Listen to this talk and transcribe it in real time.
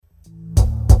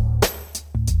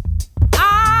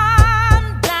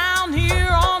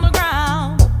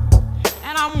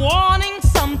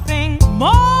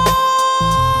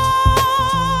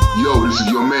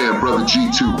Brother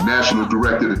G2, National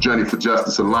Director of the Journey for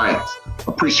Justice Alliance.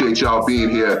 Appreciate y'all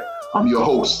being here. I'm your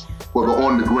host for the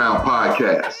On the Ground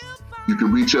podcast. You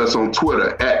can reach us on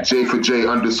Twitter at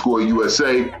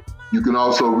J4J_USA. You can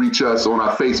also reach us on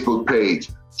our Facebook page,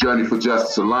 Journey for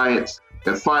Justice Alliance.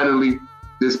 And finally,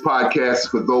 this podcast is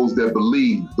for those that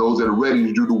believe, those that are ready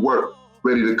to do the work,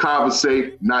 ready to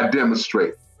conversate, not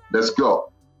demonstrate. Let's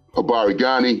go. Habari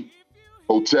Ghani,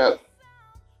 Hotep,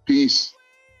 peace,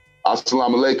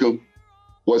 assalamu alaikum.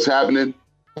 What's happening?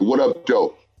 What up,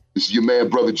 though? This is your man,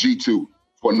 Brother G2,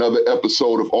 for another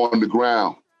episode of On the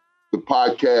Ground, the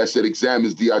podcast that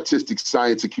examines the artistic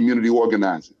science of community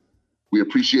organizing. We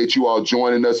appreciate you all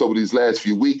joining us over these last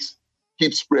few weeks.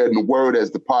 Keep spreading the word as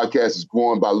the podcast is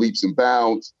growing by leaps and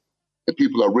bounds, and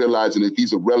people are realizing that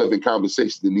these are relevant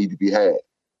conversations that need to be had.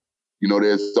 You know,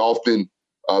 there's often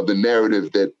the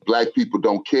narrative that Black people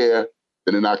don't care,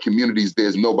 that in our communities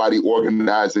there's nobody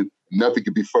organizing. Nothing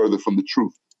could be further from the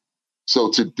truth.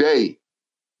 So today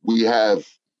we have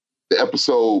the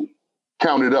episode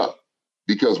counted up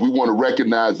because we want to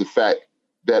recognize the fact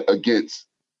that against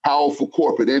powerful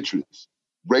corporate interests,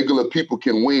 regular people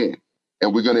can win.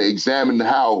 And we're going to examine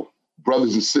how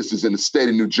brothers and sisters in the state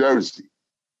of New Jersey,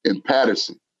 in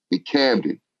Paterson, in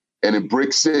Camden, and in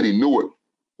Brick City, Newark,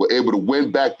 were able to win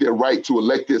back their right to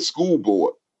elect their school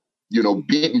board, you know,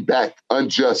 beating back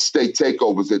unjust state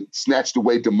takeovers that snatched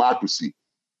away democracy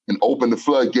and opened the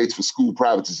floodgates for school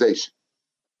privatization.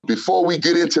 Before we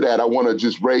get into that, I want to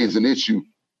just raise an issue.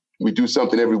 We do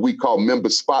something every week called Member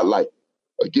Spotlight.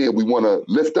 Again, we want to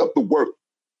lift up the work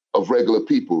of regular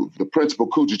people. The principal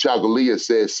Kujichagulia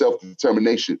says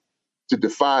self-determination, to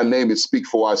define, name, and speak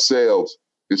for ourselves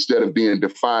instead of being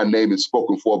defined, named, and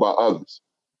spoken for by others.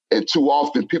 And too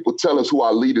often people tell us who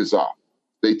our leaders are.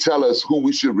 They tell us who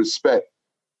we should respect.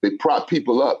 They prop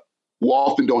people up who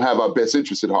often don't have our best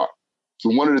interests at heart. So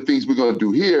one of the things we're going to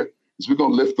do here is we're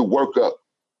going to lift the work up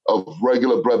of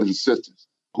regular brothers and sisters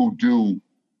who do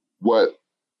what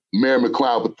Mary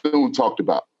McLeod Bethune talked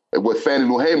about and what Fannie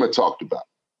Lou Hamer talked about,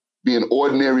 being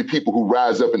ordinary people who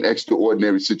rise up in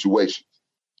extraordinary situations.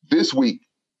 This week,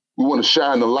 we want to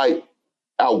shine the light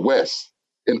out west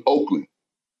in Oakland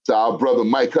to our brother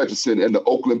Mike Hutchinson and the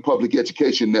Oakland Public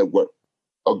Education Network,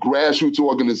 a grassroots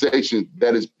organization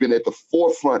that has been at the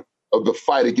forefront of the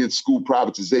fight against school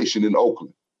privatization in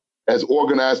Oakland, has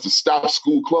organized to stop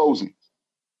school closings.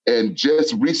 And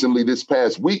just recently, this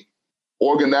past week,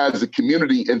 organized a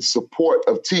community in support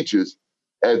of teachers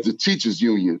as the teachers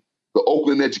union, the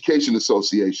Oakland Education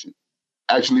Association,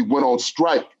 actually went on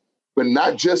strike, but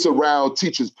not just around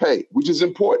teachers' pay, which is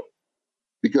important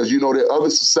because, you know, there are other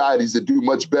societies that do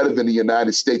much better than the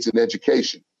United States in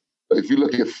education. If you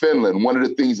look at Finland, one of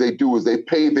the things they do is they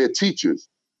pay their teachers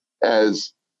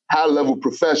as high-level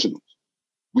professionals.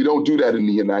 We don't do that in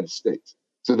the United States.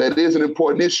 So that is an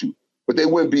important issue, but they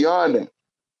went beyond that.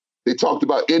 They talked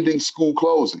about ending school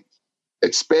closings,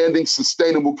 expanding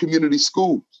sustainable community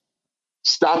schools,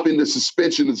 stopping the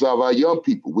suspensions of our young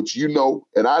people, which you know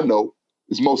and I know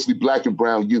is mostly Black and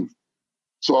brown youth.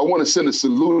 So I want to send a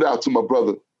salute out to my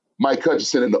brother, Mike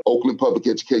Hutchinson and the Oakland Public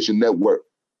Education Network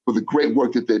for the great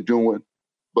work that they're doing.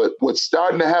 But what's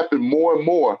starting to happen more and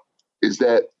more is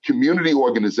that community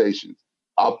organizations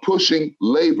are pushing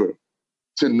labor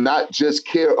to not just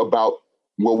care about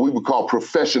what we would call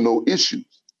professional issues,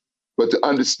 but to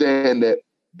understand that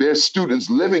their students'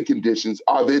 living conditions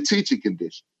are their teaching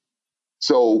conditions.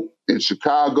 So in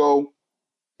Chicago,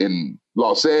 in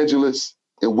Los Angeles,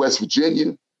 in West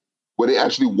Virginia, where they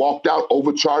actually walked out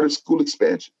over charter school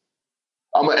expansion.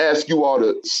 I'm going to ask you all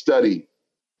to study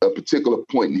a particular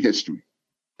point in history.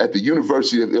 At the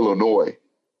University of Illinois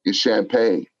in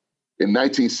Champaign, in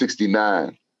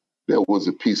 1969, there was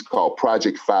a piece called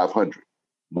Project 500,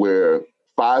 where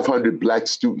 500 Black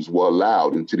students were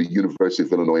allowed into the University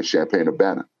of Illinois in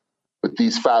Champaign-Urbana. But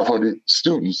these 500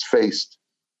 students faced,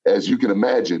 as you can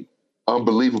imagine,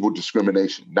 unbelievable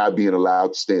discrimination, not being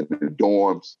allowed to stay in the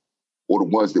dorms, or the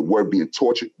ones that were being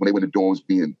tortured when they were in the dorms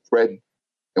being threatened.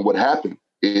 And what happened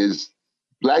is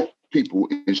Black people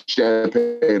in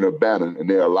Champaign-Urbana, and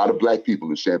there are a lot of Black people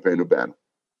in Champaign-Urbana,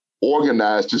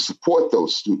 organized to support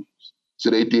those students. So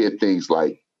they did things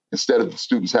like, instead of the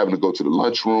students having to go to the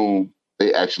lunchroom,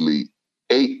 they actually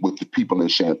ate with the people in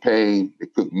Champaign. They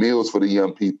cooked meals for the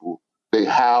young people. They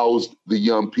housed the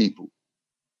young people.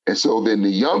 And so then the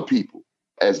young people,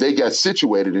 as they got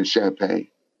situated in Champaign,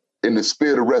 in the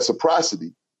spirit of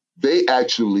reciprocity, they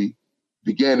actually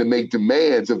began to make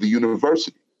demands of the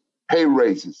university, pay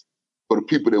raises for the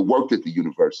people that worked at the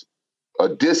university, a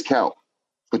discount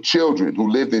for children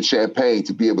who lived in Champaign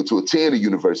to be able to attend the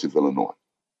University of Illinois.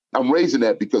 I'm raising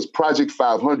that because Project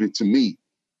 500 to me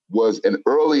was an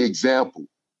early example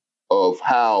of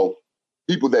how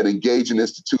people that engage in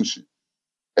institutions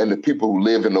and the people who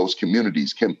live in those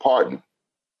communities can partner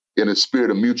in a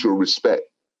spirit of mutual respect.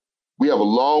 We have a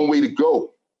long way to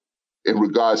go in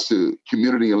regards to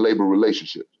community and labor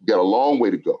relationships. We've got a long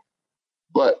way to go.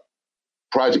 But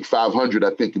Project 500,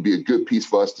 I think, can be a good piece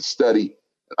for us to study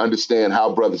and understand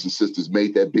how brothers and sisters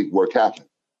made that big work happen.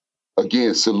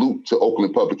 Again, salute to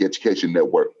Oakland Public Education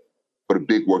Network for the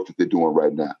big work that they're doing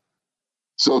right now.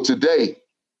 So today,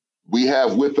 we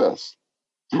have with us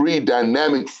 3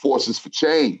 dynamic forces for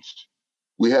change.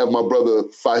 We have my brother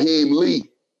Fahim Lee,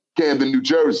 Camden, New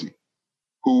Jersey,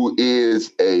 who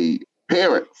is a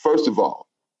parent, first of all,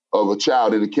 of a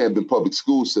child in the Camden public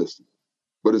school system,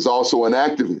 but is also an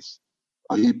activist.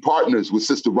 He partners with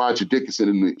Sister Ronja Dickinson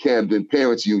in the Camden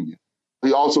Parents Union.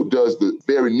 He also does the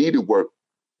very needed work,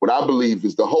 what I believe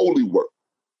is the holy work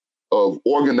of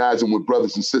organizing with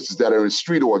brothers and sisters that are in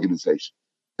street organizations,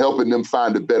 helping them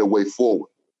find a better way forward.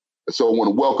 So I want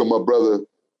to welcome my brother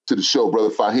to the show,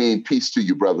 Brother Fahim. Peace to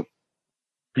you, brother.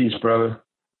 Peace, brother.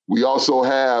 We also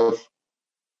have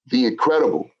the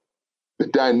incredible, the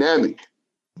dynamic.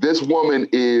 This woman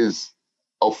is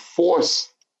a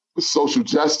force for social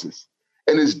justice.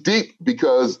 And it's deep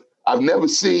because I've never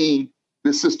seen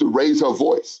this sister raise her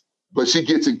voice, but she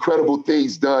gets incredible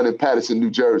things done in Paterson,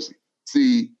 New Jersey.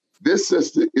 See, this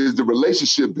sister is the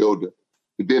relationship builder.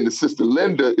 And then the sister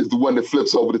Linda is the one that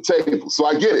flips over the table. So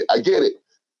I get it.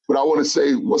 But I want to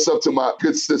say what's up to my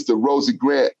good sister, Rosie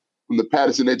Grant, from the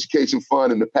Paterson Education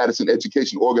Fund and the Paterson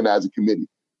Education Organizing Committee.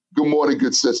 Good morning,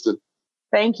 good sister.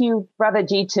 Thank you, Brother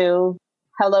G2.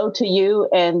 Hello to you,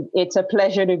 and it's a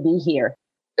pleasure to be here.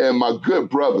 And my good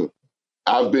brother,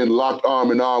 I've been locked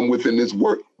arm in arm with in this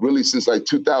work really since like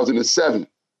 2007.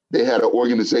 They had an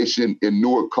organization in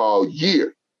Newark called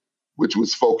YEAR, which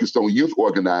was focused on youth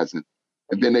organizing.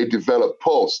 And then they developed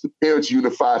Pulse, the Parents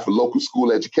Unified for Local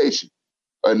School Education.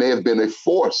 And they have been a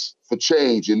force for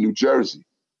change in New Jersey.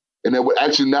 And there would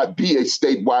actually not be a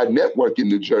statewide network in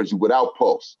New Jersey without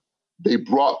Pulse. They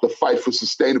brought the fight for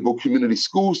sustainable community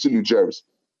schools to New Jersey.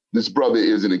 This brother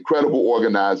is an incredible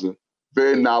organizer,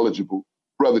 very knowledgeable.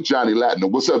 Brother Johnny Latner.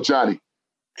 What's up, Johnny?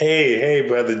 Hey,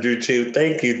 Brother G2.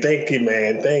 Thank you,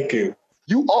 man. Thank you.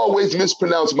 You always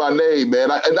mispronounce my name, man.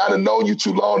 And I've known you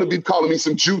too long to be calling me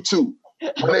some Jew2.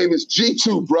 My name is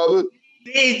G2, brother.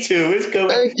 G2, it's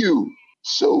good. Thank you.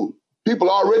 So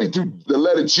people already do the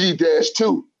letter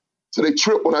G-2. So they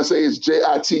trip when I say it's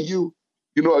J-I-T-U.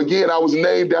 You know, again, I was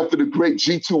named after the great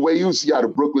G2 Wayusi out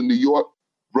of Brooklyn, New York,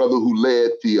 brother who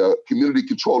led the community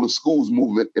control of schools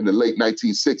movement in the late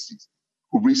 1960s,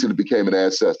 who recently became an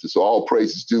ancestor. So all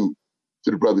praise is due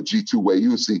to the brother G2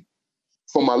 Wayusi.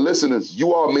 For my listeners,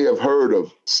 you all may have heard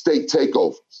of state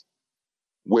takeovers,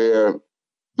 where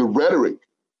the rhetoric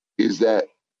is that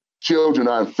children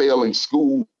are in failing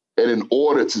school, and in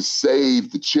order to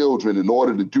save the children, in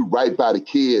order to do right by the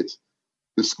kids,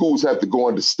 the schools have to go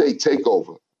under state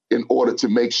takeover in order to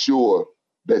make sure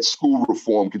that school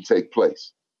reform can take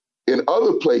place. In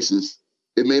other places,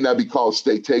 it may not be called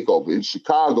state takeover. In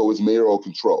Chicago, it's mayoral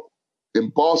control. In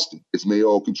Boston, it's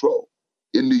mayoral control.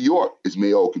 In New York, it's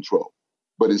mayoral control.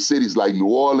 But in cities like New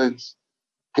Orleans,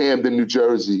 Camden, New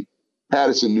Jersey,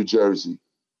 Paterson, New Jersey,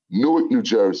 Newark, New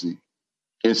Jersey,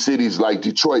 in cities like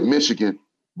Detroit, Michigan,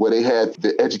 where they had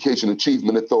the Education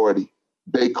Achievement Authority,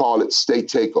 they call it state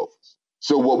takeovers.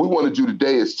 So what we want to do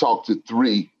today is talk to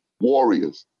 3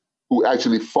 warriors who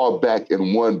actually fought back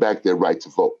and won back their right to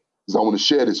vote. Because I want to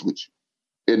share this with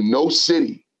you. In no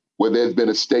city where there's been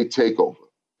a state takeover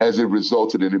has it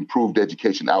resulted in improved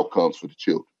education outcomes for the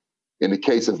children. In the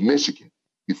case of Michigan,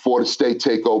 before the state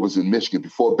takeovers in Michigan,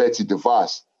 before Betsy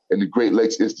DeVos and the Great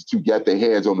Lakes Institute got their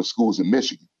hands on the schools in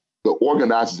Michigan, the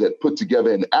organizers had put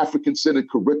together an African-centered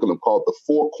curriculum called the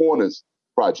Four Corners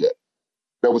Project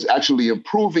that was actually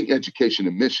improving education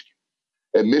in Michigan.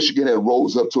 And Michigan had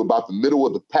rose up to about the middle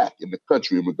of the pack in the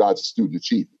country in regards to student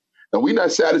achievement. Now, we're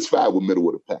not satisfied with middle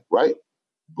of the pack, right?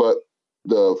 But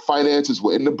the finances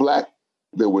were in the black.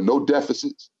 There were no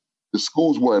deficits. The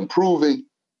schools were improving.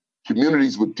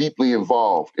 Communities were deeply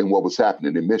involved in what was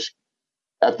happening in Michigan.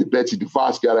 After Betsy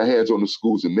DeVos got her hands on the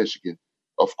schools in Michigan,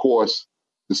 of course,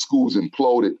 the schools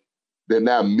imploded. They're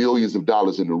now millions of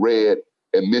dollars in the red,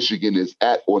 and Michigan is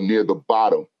at or near the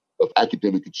bottom of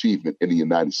academic achievement in the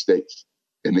United States.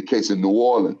 In the case of New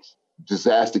Orleans,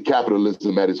 disaster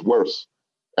capitalism at its worst.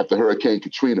 After Hurricane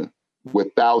Katrina, where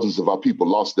thousands of our people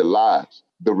lost their lives,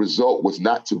 the result was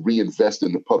not to reinvest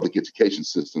in the public education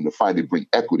system to finally bring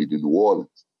equity to New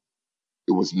Orleans.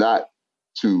 It was not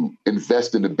to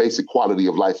invest in the basic quality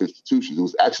of life institutions. It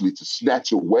was actually to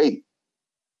snatch away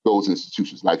those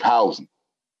institutions like housing.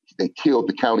 They killed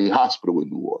the county hospital in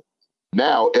New Orleans.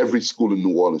 Now every school in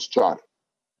New Orleans charter.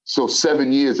 So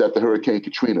 7 years after Hurricane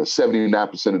Katrina,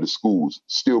 79% of the schools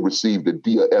still received a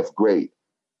D or F grade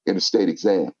in the state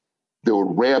exam. There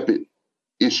were rampant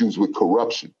issues with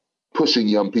corruption, pushing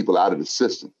young people out of the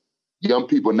system. Young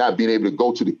people not being able to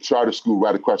go to the charter school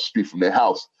right across the street from their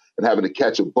house and having to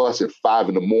catch a bus at 5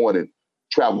 a.m,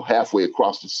 travel halfway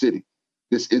across the city.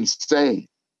 It's insane.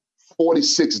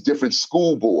 46 different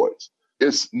school boards.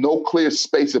 There's no clear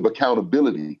space of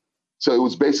accountability. So it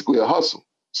was basically a hustle.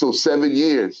 So 7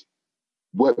 years,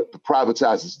 what the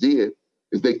privatizers did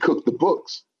is they cooked the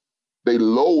books. They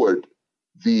lowered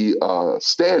the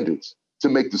standards to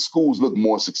make the schools look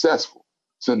more successful.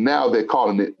 So now they're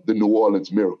calling it the New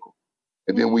Orleans Miracle.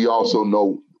 And then we also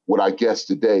know what I guess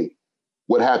today,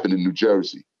 what happened in New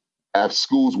Jersey. After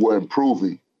schools were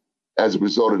improving as a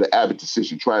result of the Abbott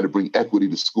decision, trying to bring equity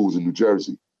to schools in New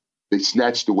Jersey, they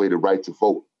snatched away the right to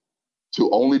vote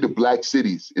to only the Black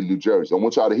cities in New Jersey. I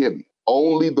want y'all to hear me.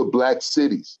 Only the Black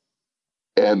cities.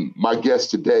 And my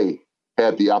guest today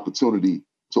had the opportunity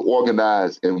to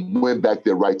organize and win back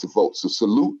their right to vote. So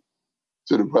salute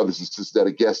to the brothers and sisters that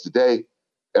are guests today.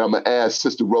 And I'm going to ask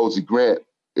Sister Rosie Grant,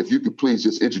 if you could please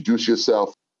just introduce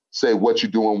yourself, say what you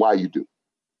do and why you do.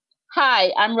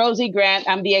 Hi, I'm Rosie Grant.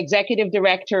 I'm the Executive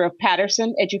Director of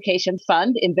Paterson Education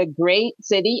Fund in the great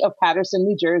city of Paterson,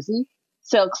 New Jersey,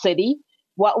 Silk City.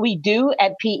 What we do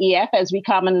at PEF, as we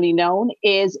commonly known,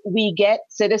 is we get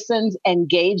citizens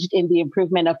engaged in the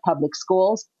improvement of public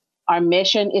schools. Our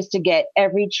mission is to get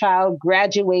every child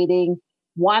graduating,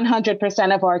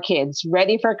 100% of our kids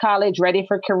ready for college, ready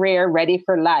for career, ready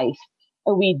for life.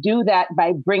 And we do that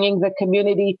by bringing the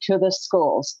community to the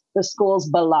schools. The schools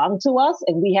belong to us,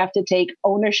 and we have to take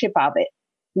ownership of it.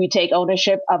 We take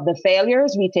ownership of the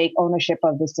failures. We take ownership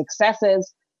of the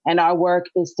successes. And our work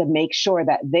is to make sure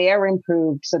that they are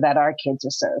improved so that our kids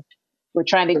are served. We're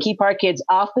trying to keep our kids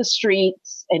off the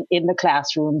streets and in the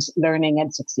classrooms, learning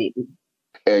and succeeding.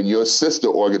 And your sister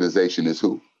organization is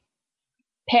who?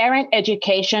 Parent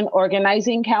Education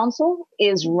Organizing Council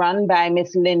is run by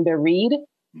Miss Linda Reed.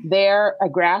 They're a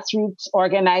grassroots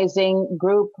organizing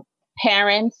group,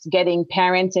 parents, getting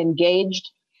parents engaged.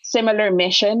 Similar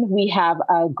mission. We have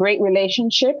a great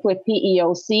relationship with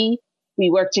PEOC. We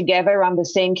work together on the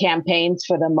same campaigns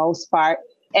for the most part.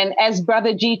 And as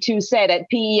Brother G2 said, at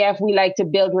PEF, we like to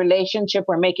build relationship.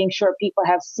 We're making sure people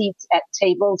have seats at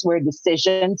tables where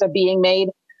decisions are being made.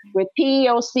 With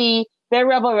PEOC, they're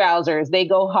rebel rousers. They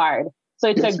go hard. So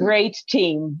it's a great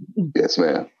team. Yes,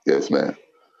 ma'am. Yes, ma'am.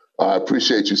 I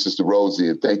appreciate you, Sister Rosie,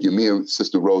 and thank you. Me and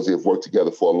Sister Rosie have worked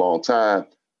together for a long time.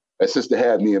 And Sister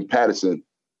had me in Paterson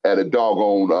at a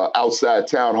doggone outside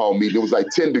town hall meeting. It was like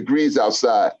 10 degrees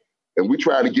outside. And we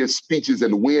trying to give speeches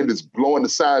and the wind is blowing the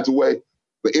signs away.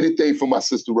 But anything for my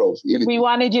Sister Rosie. Anything. We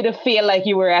wanted you to feel like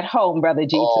you were at home, Brother G2.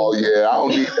 Oh,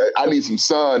 yeah. I need some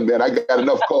sun, man. I got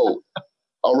enough cold.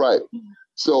 All right.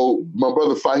 So my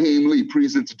brother Fahim Lee,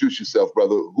 please introduce yourself,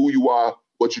 brother. Who you are,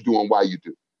 what you do, and why you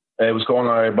do. Hey, what's going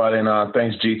on, everybody? And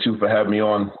thanks, G2, for having me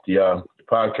on the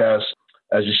podcast.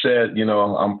 As you said,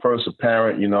 I'm first a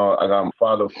parent. I got a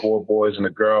father of 4 boys and a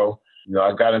girl.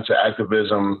 I got into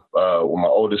activism when my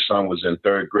oldest son was in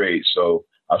 3rd grade. So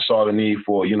I saw the need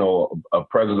for, a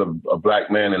presence of a Black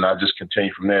man, and I just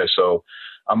continued from there. So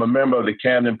I'm a member of the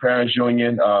Camden Parents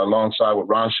Union alongside with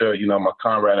Ransha, my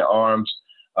comrade in arms.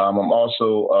 I'm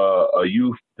also a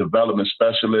youth development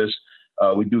specialist.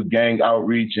 We do gang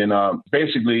outreach, and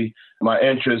basically my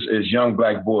interest is young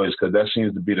Black boys because that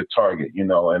seems to be the target, and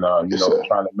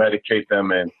trying to medicate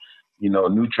them and,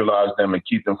 neutralize them and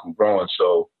keep them from growing.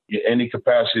 So any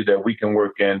capacity that we can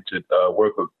work in to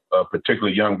work with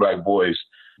particularly young Black boys,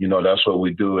 that's what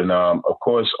we do. And of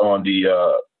course, on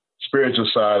the spiritual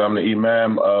side, I'm the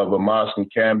imam of a mosque in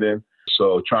Camden.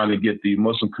 So trying to get the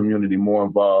Muslim community more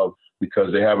involved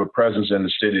because they have a presence in the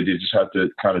city. They just have to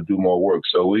kind of do more work.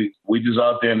 So we just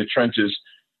out there in the trenches,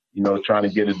 trying to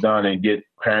get it done and get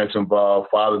parents involved,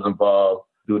 fathers involved,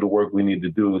 do the work we need to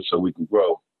do so we can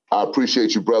grow. I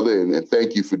appreciate you, brother, and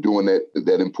thank you for doing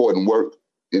that important work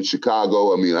in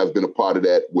Chicago. I mean, I've been a part of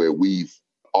that where we've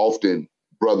often,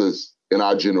 brothers in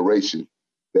our generation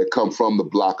that come from the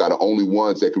block are the only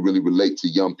ones that can really relate to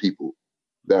young people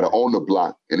that are on the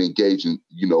block and engage in,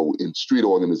 in street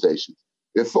organizations.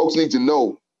 And folks need to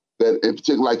know that in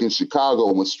particular, like in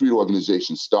Chicago, when street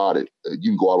organizations started,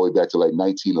 you can go all the way back to like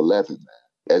 1911,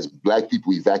 man. As Black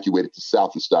people evacuated the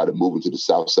South and started moving to the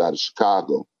South side of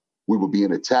Chicago, we were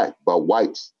being attacked by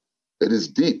whites. It is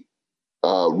deep.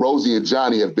 Rosie and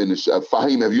Johnny have been to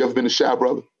Fahim, have you ever been to Chi,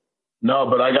 brother? No,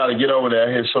 but I got to get over there.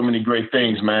 I hear so many great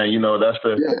things, man. You know, that's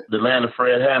the land of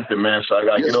Fred Hampton, man. So I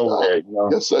got to get over there. You know?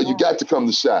 Yes, sir. You got to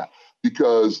come to Chi,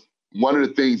 because one of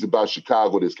the things about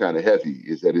Chicago that's kind of heavy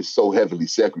is that it's so heavily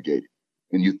segregated.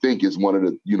 And you think it's one of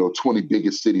the, 20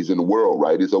 biggest cities in the world,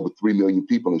 right? There's over 3 million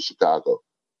people in Chicago,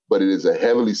 but it is a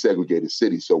heavily segregated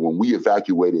city. So when we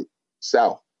evacuated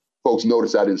south, folks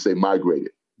notice I didn't say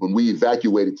migrated. When we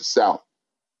evacuated to south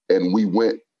and we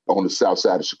went on the south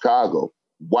side of Chicago,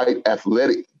 white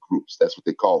athletic groups, that's what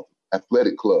they call them,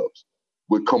 athletic clubs,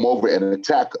 would come over and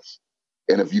attack us.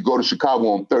 And if you go to Chicago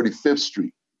on 35th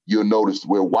Street, you'll notice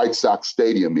where White Sox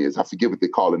Stadium is. I forget what they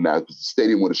call it now. It's the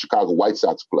stadium where the Chicago White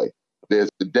Sox play. There's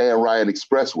the Dan Ryan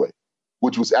Expressway,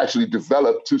 which was actually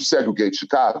developed to segregate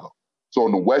Chicago. So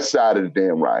on the west side of the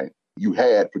Dan Ryan, you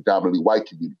had predominantly white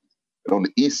communities. And on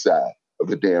the east side of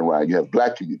the Dan Ryan, you have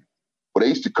black communities. But they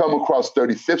used to come across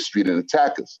 35th Street and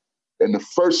attack us. And the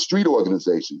first street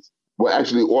organizations were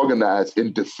actually organized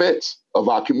in defense of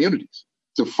our communities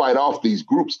to fight off these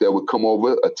groups that would come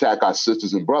over, attack our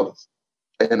sisters and brothers.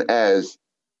 And as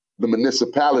the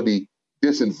municipality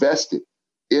disinvested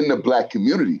in the black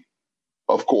community,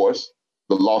 of course,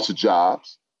 the loss of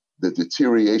jobs, the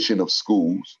deterioration of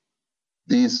schools,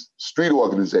 these street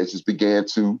organizations began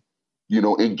to,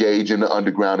 engage in the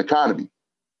underground economy.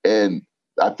 And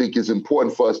I think it's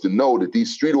important for us to know that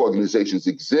these street organizations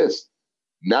exist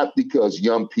not because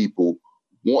young people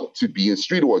want to be in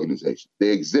street organizations. They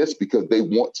exist because they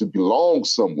want to belong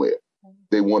somewhere.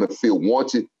 They want to feel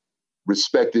wanted,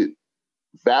 respected,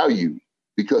 valued,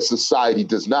 because society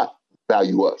does not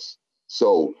value us.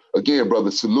 So again,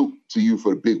 brother, salute to you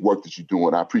for the big work that you're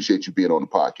doing. I appreciate you being on the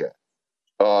podcast.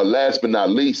 Last but not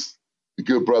least, the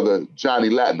good brother, Johnny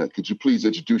Latner. Could you please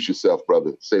introduce yourself,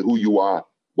 brother? Say who you are,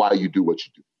 why you do what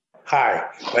you do. Hi,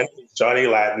 my name is Johnny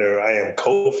Latner. I am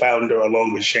co-founder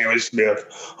along with Sharon Smith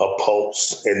of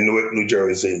Pulse in Newark, New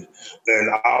Jersey. And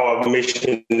our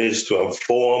mission is to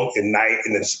inform, ignite,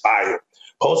 and inspire.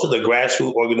 Pulse is a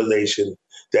grassroots organization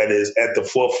that is at the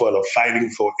forefront of fighting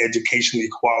for education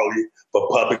equality for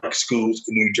public schools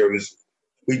in New Jersey.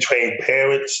 We train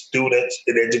parents, students,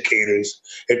 and educators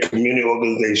and community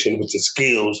organizations with the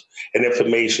skills and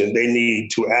information they need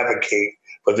to advocate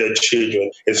for their children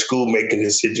in school-making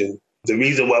decisions. The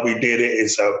reason why we did it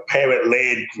is a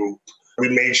parent-led group. We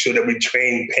made sure that we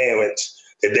train parents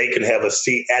that they can have a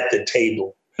seat at the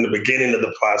table in the beginning of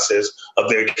the process of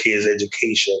their kids'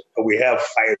 education. And we have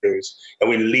fighters and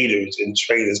we're leaders and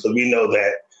trainers because we know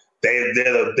that they're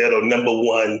the number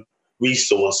one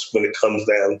resource when it comes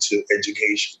down to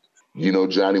education.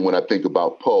 Johnny, when I think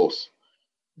about Pulse,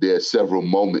 there are several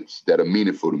moments that are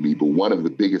meaningful to me, but one of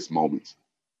the biggest moments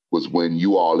was when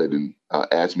you all had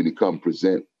asked me to come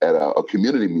present at a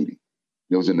community meeting.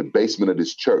 It was in the basement of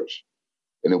this church,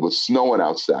 and it was snowing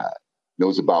outside. There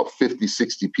was about 50,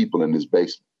 60 people in this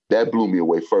basement. That blew me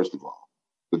away, first of all.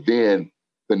 But then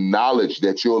the knowledge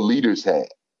that your leaders had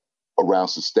around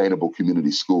sustainable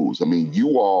community schools. I mean,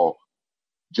 you all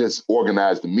just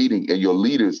organized the meeting and your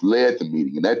leaders led the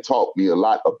meeting. And that taught me a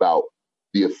lot about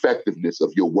the effectiveness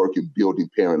of your work in building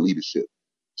parent leadership.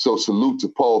 So salute to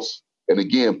Pulse. And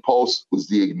again, Pulse was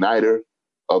the igniter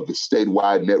of the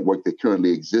statewide network that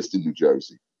currently exists in New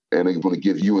Jersey. And I want to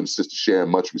give you and Sister Sharon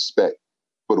much respect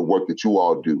for the work that you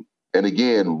all do. And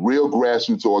again, real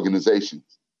grassroots organizations,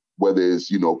 whether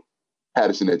it's,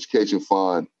 Patterson Education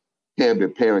Fund,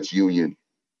 Camden Parents Union,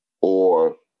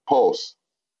 or Pulse,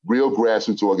 real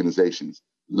grassroots organizations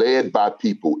led by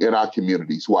people in our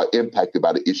communities who are impacted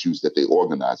by the issues that they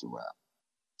organize around.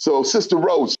 So, Sister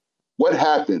Rose, what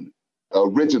happened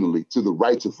originally to the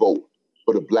right to vote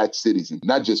for the Black cities, and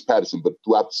not just Patterson, but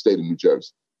throughout the state of New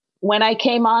Jersey? When I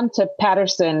came on to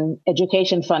Patterson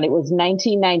Education Fund, it was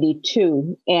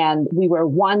 1992, and we were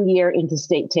 1 year into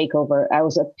state takeover. I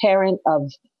was a parent of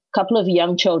a couple of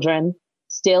young children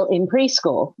still in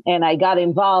preschool, and I got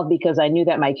involved because I knew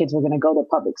that my kids were going to go to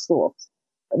public schools.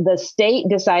 The state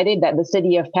decided that the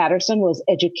city of Patterson was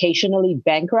educationally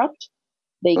bankrupt.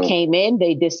 They came in,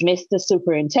 they dismissed the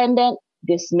superintendent,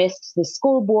 dismissed the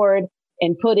school board,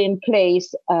 and put in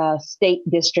place a state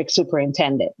district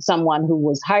superintendent, someone who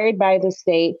was hired by the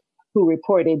state, who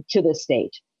reported to the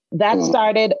state. That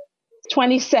started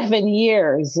 27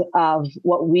 years of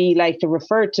what we like to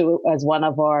refer to, as one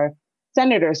of our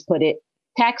senators put it,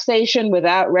 taxation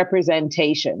without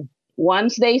representation.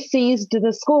 Once they seized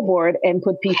the school board and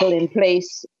put people in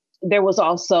place, there was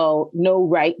also no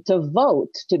right to vote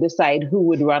to decide who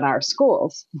would run our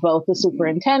schools. Both the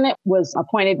superintendent was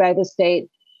appointed by the state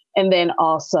And then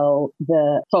also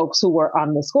the folks who were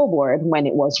on the school board when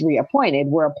it was reappointed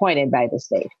were appointed by the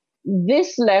state.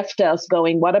 This left us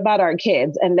going, what about our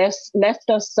kids? And left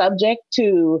us subject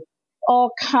to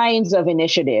all kinds of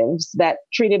initiatives that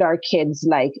treated our kids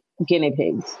like guinea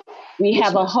pigs. We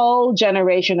have a whole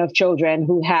generation of children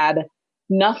who had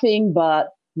nothing but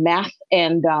math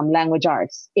and language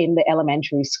arts in the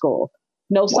elementary school.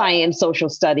 No science, social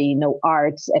study, no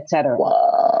arts, etc.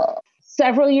 Wow.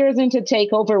 Several years into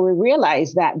takeover, we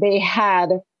realized that they had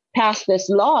passed this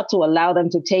law to allow them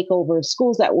to take over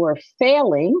schools that were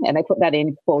failing, and I put that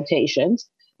in quotations,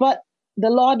 but the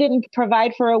law didn't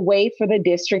provide for a way for the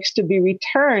districts to be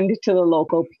returned to the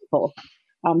local people.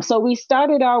 So we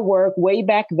started our work way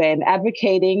back then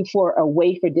advocating for a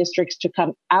way for districts to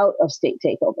come out of state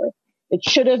takeover. It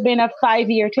should have been a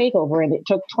 5-year takeover, and it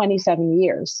took 27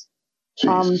 years.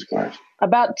 Jesus Christ.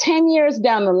 About 10 years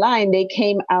down the line, they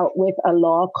came out with a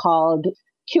law called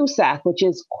QSAC, which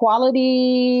is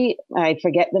Quality, I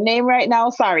forget the name right now,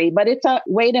 sorry, but it's a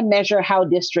way to measure how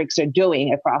districts are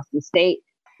doing across the state.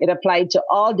 It applied to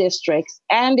all districts,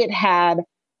 and it had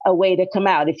a way to come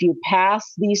out. If you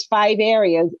pass these 5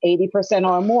 areas, 80%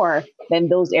 or more, then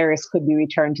those areas could be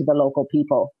returned to the local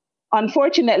people.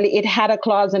 Unfortunately, it had a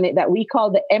clause in it that we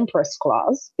call the Empress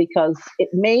Clause, because it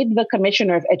made the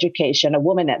Commissioner of Education, a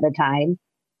woman at the time,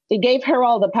 it gave her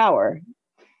all the power.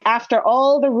 After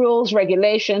all the rules,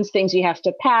 regulations, things you have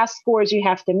to pass, scores you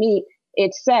have to meet,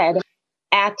 it said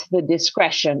at the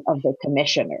discretion of the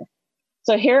commissioner.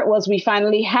 So here it was, we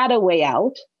finally had a way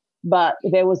out, but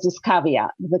there was this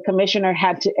caveat. The commissioner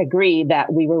had to agree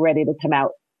that we were ready to come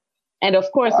out. And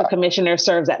of course, the commissioner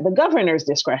serves at the governor's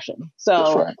discretion.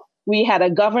 So we had a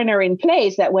governor in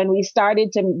place that when we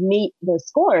started to meet the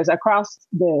scores across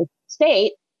the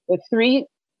state, the 3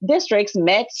 districts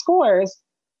met scores,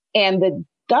 and the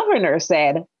governor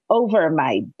said, over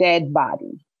my dead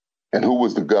body. And who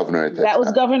was the governor at that time? That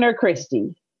was Governor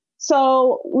Christie.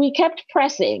 So we kept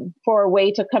pressing for a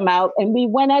way to come out, and we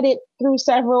went at it through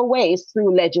several ways,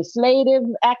 through legislative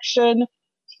action,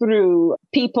 through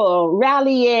people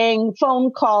rallying,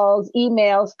 phone calls,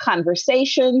 emails,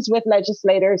 conversations with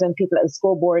legislators and people at the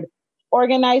school board,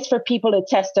 organized for people to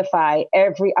testify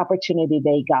every opportunity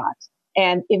they got.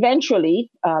 And eventually,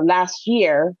 last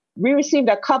year, we received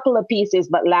a couple of pieces,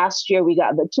 but last year we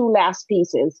got the 2 last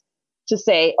pieces to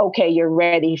say, okay, you're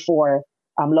ready for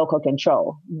local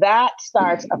control. That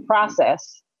starts a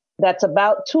process that's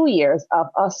about 2 years of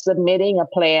us submitting a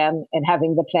plan and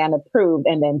having the plan approved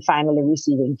and then finally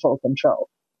receiving full control.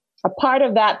 A part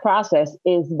of that process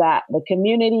is that the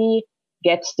community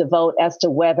gets to vote as to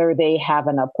whether they have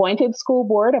an appointed school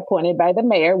board appointed by the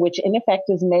mayor, which in effect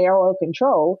is mayoral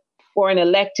control, or an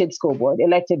elected school board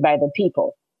elected by the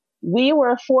people. We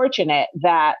were fortunate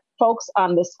that folks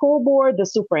on the school board, the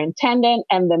superintendent,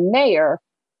 and the mayor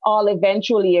all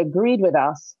eventually agreed with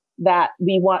us that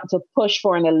we want to push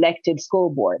for an elected school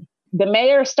board. The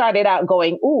mayor started out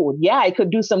going, ooh, yeah, I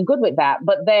could do some good with that.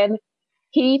 But then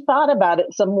he thought about it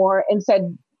some more and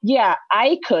said, yeah,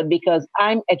 I could because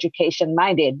I'm education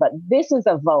minded, but this is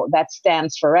a vote that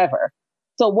stands forever.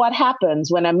 So what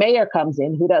happens when a mayor comes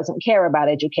in who doesn't care about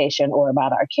education or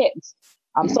about our kids?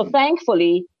 So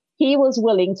thankfully, he was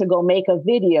willing to go make a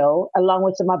video along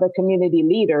with some other community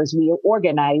leaders we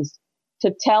organized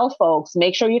to tell folks,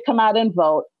 make sure you come out and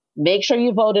vote. Make sure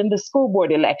you vote in the school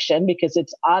board election because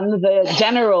it's on the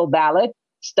general ballot,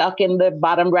 stuck in the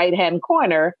bottom right-hand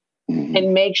corner,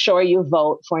 and make sure you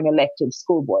vote for an elected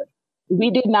school board. We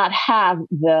did not have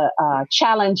the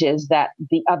challenges that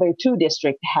the other 2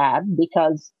 districts had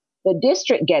because the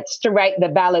district gets to write the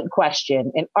ballot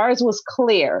question, and ours was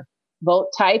clear.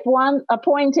 Vote type 1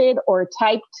 appointed or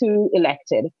type 2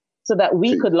 elected, so that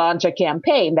we could launch a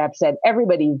campaign that said,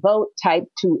 everybody vote type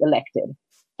 2 elected.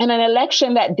 In an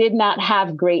election that did not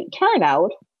have great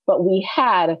turnout, but we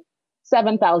had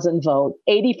 7,000 votes,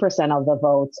 80% of the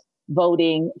votes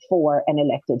voting for an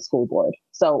elected school board.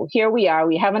 So here we are,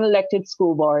 we have an elected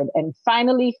school board, and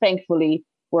finally, thankfully,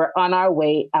 we're on our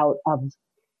way out of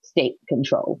state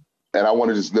control. And I want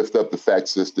to just lift up the fact,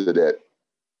 sister, that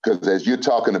because as you're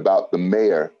talking about the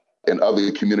mayor and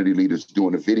other community leaders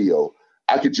doing a video,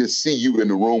 I could just see you in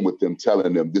the room with them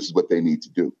telling them this is what they need to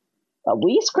do.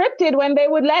 We scripted when they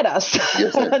would let us.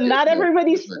 Yes, not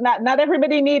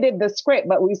everybody needed the script,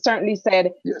 but we certainly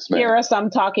said, here are some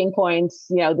talking points.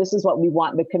 You know, this is what we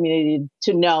want the community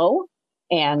to know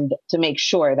and to make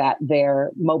sure that they're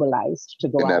mobilized to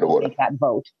go out and make that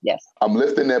vote. Yes. I'm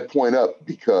lifting that point up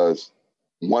because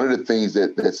one of the things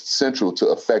that's central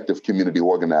to effective community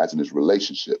organizing is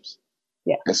relationships.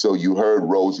 Yeah. And so you heard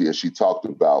Rosie as she talked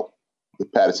about the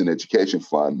Patterson Education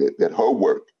Fund, that her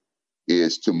work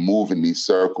is to move in these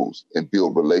circles and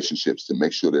build relationships to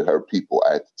make sure that her people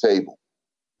are at the table.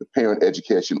 The Parent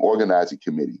Education Organizing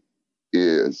Committee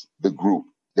is the group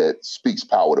that speaks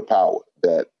power to power,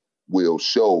 that will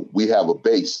show we have a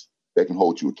base that can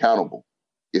hold you accountable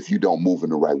if you don't move in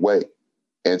the right way.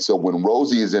 And so when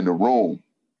Rosie is in the room,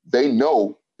 they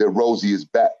know that Rosie is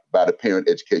backed by the Parent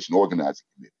Education Organizing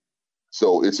Committee.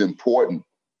 So it's important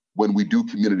when we do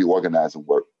community organizing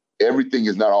work. Everything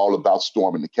is not all about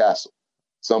storming the castle.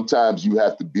 Sometimes you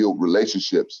have to build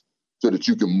relationships so that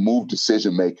you can move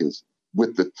decision makers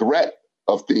with the threat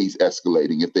of things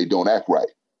escalating if they don't act right.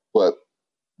 But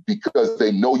because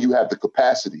they know you have the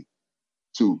capacity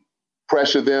to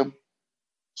pressure them,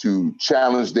 to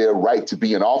challenge their right to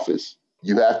be in office,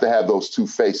 you have to have those two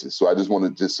faces. So I just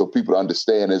want to so people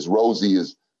understand, as Rosie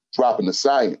is dropping the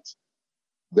science,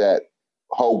 that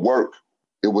her work,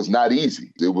 it was not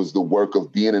easy. It was the work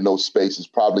of being in those spaces,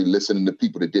 probably listening to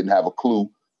people that didn't have a clue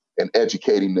and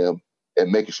educating them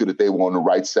and making sure that they were on the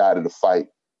right side of the fight.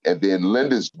 And then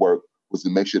Linda's work was to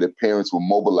make sure that parents were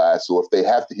mobilized. So if they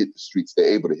have to hit the streets,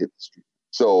 they're able to hit the streets.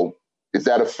 So is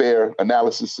that a fair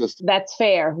analysis, sister? That's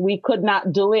fair. We could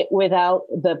not do it without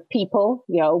the people.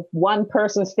 You know, one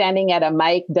person standing at a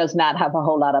mic does not have a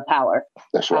whole lot of power.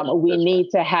 That's right. We need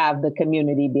to have the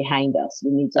community behind us.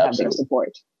 We need to have their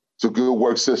support. So good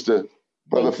work, sister.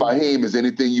 Brother Fahim, is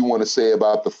anything you want to say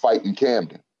about the fight in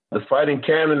Camden? The fight in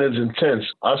Camden is intense.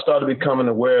 I started becoming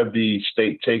aware of the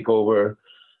state takeover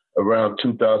around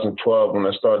 2012 when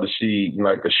I started to see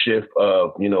like a shift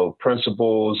of,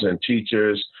 principals and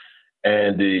teachers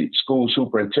and the school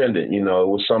superintendent. It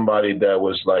was somebody that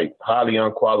was like highly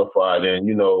unqualified. And,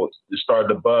 it started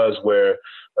to buzz where,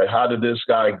 like, how did this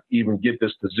guy even get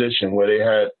this position where they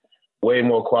had way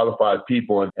more qualified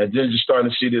people? And then you're starting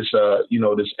to see this,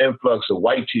 this influx of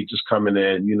white teachers coming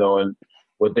in, and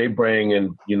what they bring,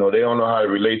 and, they don't know how to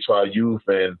relate to our youth,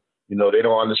 and, they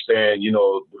don't understand,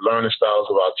 the learning styles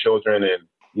of our children.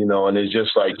 And, and it's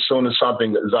just like, as soon as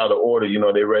something is out of order,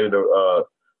 they're ready to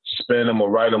suspend them or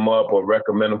write them up or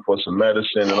recommend them for some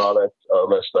medicine and all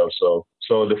that stuff. So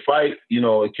the fight,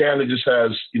 Canada just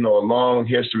has, a long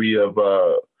history of,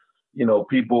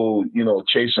 people,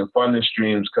 chasing funding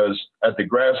streams, because at the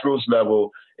grassroots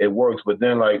level, it works. But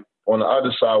then, like, on the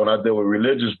other side, when I deal with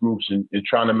religious groups and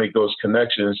trying to make those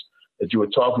connections that you were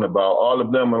talking about, all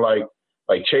of them are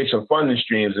like chasing funding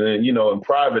streams. And then, in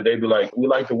private, they'd be like, we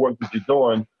like the work that you're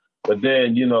doing. But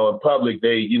then, in public,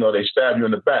 they stab you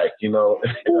in the back,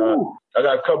 I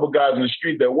got a couple guys in the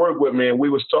street that work with me, and we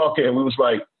was talking, and we was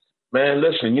like, man,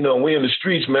 listen, we in the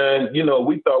streets, man,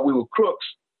 we thought we were crooks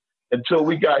until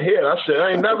we got here. And I said,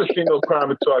 I ain't never seen no crime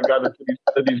until I got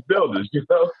into these buildings,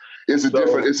 It's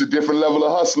a different level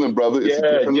of hustling, brother.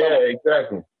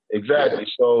 Exactly. Yeah.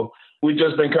 So we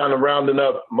just been kind of rounding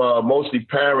up mostly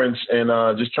parents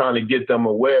and just trying to get them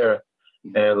aware.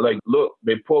 And like, look,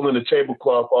 they pulling the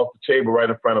tablecloth off the table right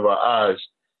in front of our eyes.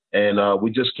 And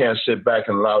we just can't sit back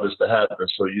and allow this to happen.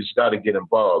 So you just got to get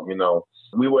involved.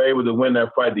 We were able to win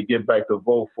that fight to get back to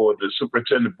vote for the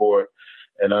superintendent board.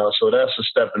 And so that's a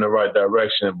step in the right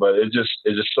direction. But it's just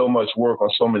so much work on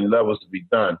so many levels to be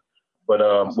done.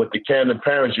 But with the Camden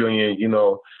Parents Union,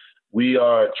 we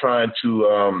are trying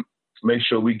to make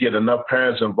sure we get enough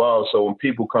parents involved. So when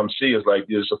people come see us, like,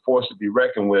 there's a force to be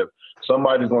reckoned with.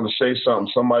 Somebody's going to say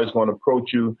something. Somebody's going to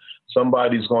approach you.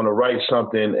 Somebody's going to write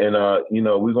something. And,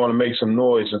 we're going to make some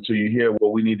noise until you hear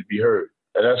what we need to be heard.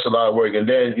 And that's a lot of work. And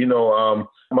then,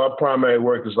 my primary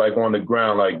work is like on the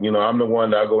ground. Like, I'm the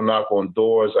one that I go knock on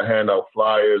doors. I hand out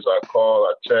flyers. I call,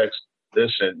 I text,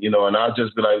 listen, and I'll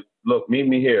just be like, look, meet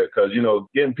me here. Because,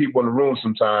 getting people in the room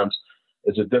sometimes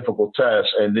is a difficult task.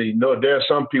 And, there are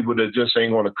some people that just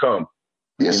ain't going to come.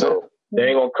 Yes, sir. They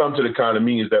ain't going to come to the kind of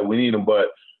meetings that we need them. But,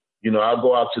 I'll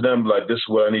go out to them like, this is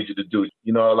what I need you to do.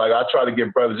 Like, I try to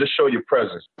get brothers, just show your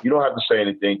presence. You don't have to say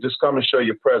anything. Just come and show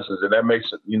your presence. And that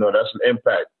makes it, that's an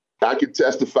impact. I can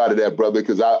testify to that, brother,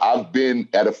 because I've been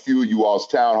at a few of you all's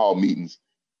town hall meetings,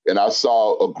 and I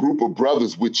saw a group of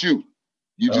brothers with you.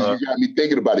 You got me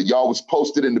thinking about it. Y'all was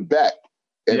posted in the back.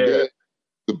 And then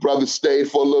the brothers stayed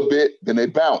for a little bit, then they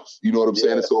bounced. You know what I'm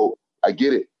saying? And so I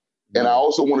get it. And I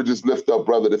also want to just lift up,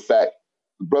 brother, the fact,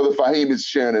 Brother Fahim is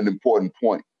sharing an important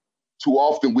point. Too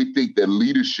often we think that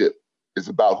leadership is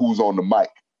about who's on the mic.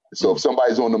 So if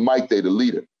somebody's on the mic, they're the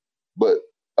leader. But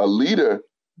a leader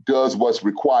does what's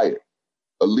required.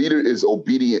 A leader is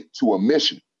obedient to a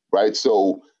mission, right?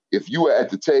 So if you are at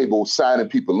the table signing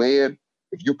people in,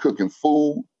 if you're cooking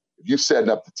food, if you're setting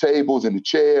up the tables and the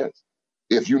chairs,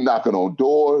 if you're knocking on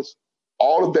doors,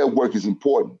 all of that work is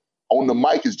important. On the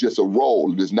mic is just a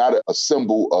role. It is not a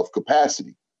symbol of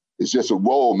capacity. It's just a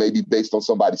role maybe based on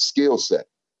somebody's skill set.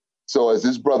 So as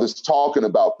this brother's talking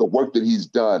about the work that he's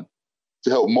done to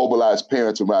help mobilize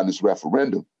parents around this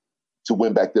referendum to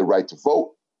win back their right to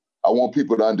vote, I want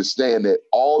people to understand that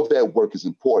all that work is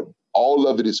important. All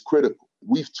of it is critical.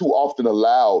 We've too often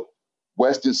allowed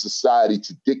Western society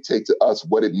to dictate to us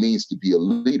what it means to be a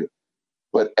leader.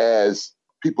 But as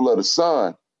people of the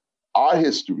sun, our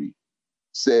history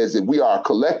says that we are a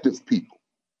collective people.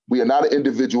 We are not an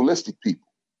individualistic people.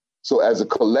 So as a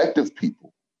collective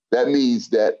people, that means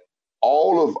that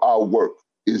all of our work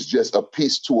is just a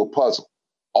piece to a puzzle.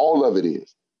 All of it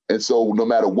is. And so no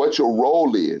matter what your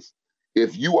role is,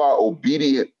 if you are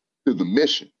obedient to the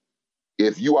mission,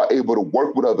 if you are able to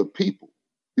work with other people,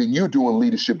 then you're doing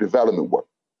leadership development work.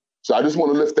 So I just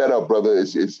want to lift that up, brother,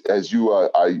 as you are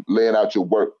laying out your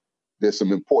work. There's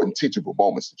some important teachable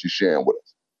moments that you're sharing with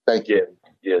us. Thank you.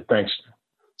 Yeah, thanks.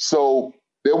 So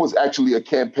there was actually a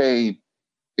campaign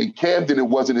in Camden. It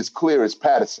wasn't as clear as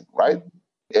Paterson, right?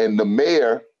 And the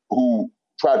mayor, who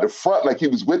tried to front like he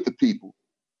was with the people,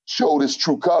 showed his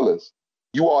true colors.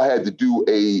 You all had to do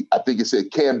I think it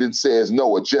said Camden Says No,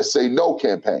 or Just Say No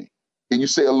campaign. Can you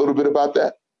say a little bit about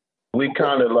that? We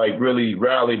kind of like really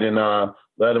rallied and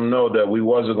let them know that we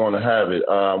wasn't going to have it.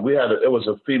 It was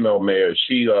a female mayor.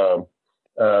 She,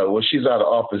 she's out of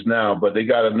office now, but they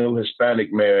got a new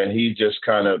Hispanic mayor, and he just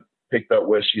kind of picked up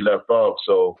where she left off.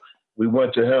 So we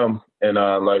went to him and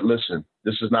listen,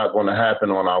 this is not going to happen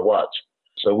on our watch.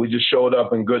 So we just showed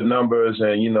up in good numbers,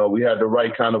 and we had the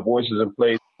right kind of voices in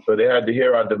place. So they had to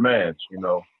hear our demands.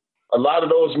 A lot of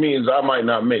those meetings I might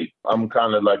not make. I'm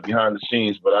kind of like behind the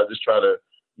scenes, but I just try to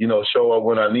show up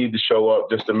when I need to show up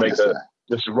just to make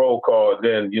just a roll call.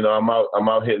 Then, I'm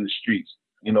out hitting the streets.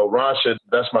 Ransha,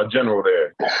 that's my general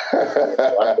there.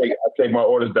 I take my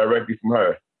orders directly from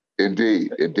her.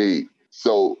 Indeed.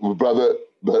 So, brother,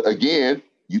 but again,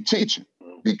 you teach it,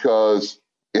 because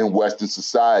in Western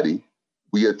society,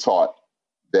 we are taught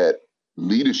that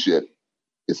leadership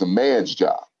is a man's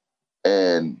job.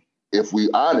 And if we're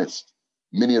honest,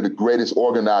 many of the greatest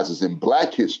organizers in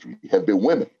Black history have been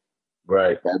women.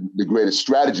 Right. And the greatest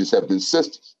strategists have been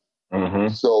sisters.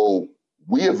 Mm-hmm. So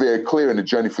we are very clear in the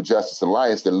Journey for Justice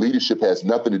Alliance that leadership has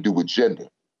nothing to do with gender.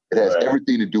 It has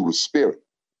everything to do with spirit.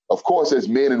 Of course, as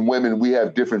men and women, we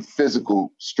have different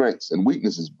physical strengths and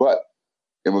weaknesses, but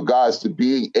in regards to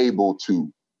being able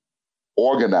to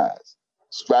organize,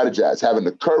 strategize, having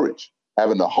the courage,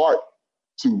 having the heart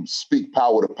to speak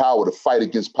power to power, to fight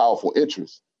against powerful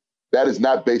interests, that is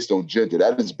not based on gender.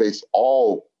 That is based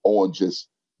all on just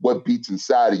what beats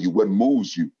inside of you, what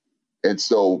moves you. And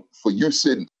so for you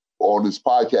sitting on this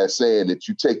podcast saying that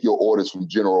you take your orders from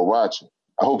General Ransha,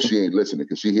 I hope she ain't listening,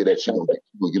 because she hear that she'll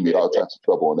give me all types of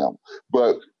trouble on that one.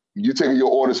 But you taking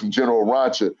your orders from General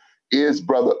Ransha is,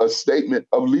 brother, a statement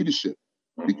of leadership,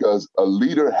 because a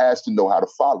leader has to know how to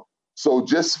follow. So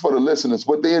just for the listeners,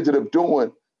 what they ended up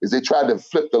doing is they tried to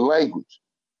flip the language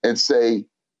and say,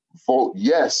 vote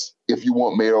yes if you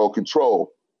want mayoral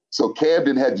control. So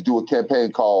Camden had to do a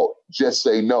campaign called Just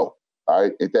Say No. All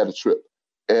right, ain't that a trip?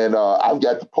 And I've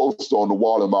got the poster on the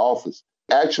wall in my office.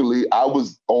 Actually, I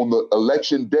was on the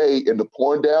election day in the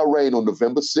pouring down rain on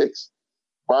November 6th.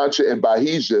 Ransha and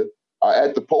Bahija are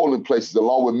at the polling places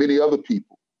along with many other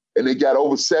people. And they got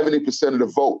over 70% of the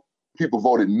vote. People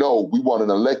voted no. We want an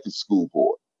elected school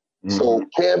board. Mm-hmm. So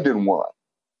Camden won.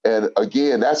 And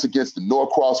again, that's against the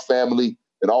Norcross family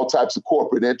and all types of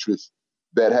corporate interests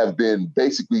that have been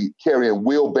basically carrying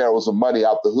wheelbarrows of money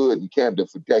out the hood in Camden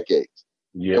for decades.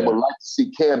 Yeah. And would like to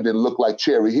see Camden look like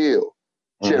Cherry Hill.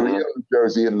 Cherry Hill, New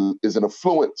Jersey, is an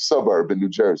affluent suburb in New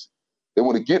Jersey. They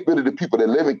want to get rid of the people that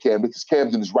live in Camden, because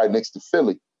Camden is right next to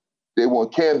Philly. They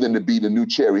want Camden to be the new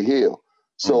Cherry Hill.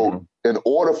 So in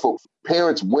order for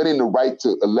parents winning the right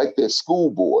to elect their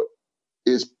school board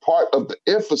is part of the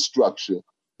infrastructure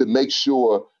to make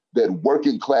sure that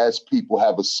working class people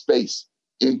have a space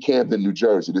in Camden, New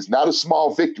Jersey. It's not a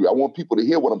small victory. I want people to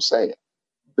hear what I'm saying,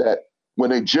 that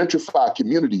when they gentrify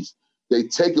communities, they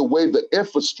take away the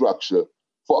infrastructure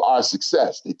for our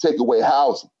success. They take away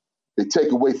housing. They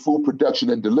take away food production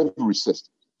and delivery systems.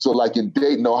 So like in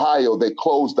Dayton, Ohio, they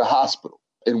closed the hospital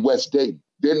in West Dayton.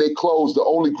 Then they closed the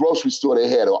only grocery store they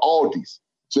had, or Aldi's.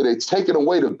 So they've taken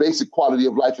away the basic quality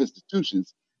of life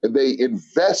institutions, and they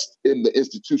invest in the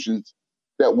institutions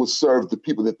that will serve the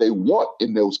people that they want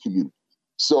in those communities.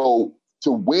 So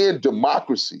to win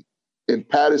democracy in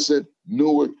Paterson,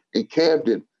 Newark, and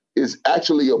Camden is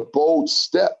actually a bold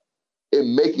step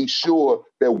in making sure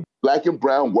that Black and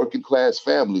brown working class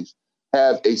families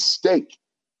have a stake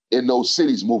in those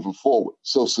cities moving forward.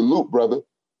 So salute, brother,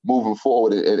 moving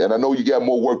forward. And I know you got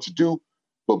more work to do,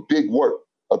 but big work.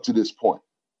 up to this point.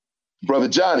 Brother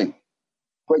Johnny,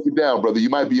 break it down, brother. You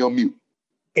might be on mute.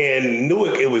 In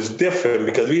Newark, it was different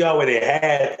because we already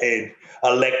had an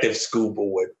elective school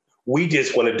board. We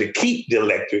just wanted to keep the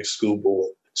electric school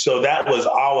board. So that was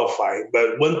our fight.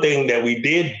 But one thing that we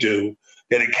did do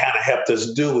that it kind of helped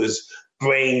us do is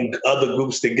bring other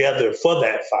groups together for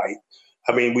that fight.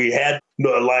 I mean, we had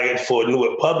the Alliance for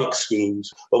Newark Public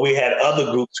Schools, but we had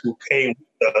other groups who came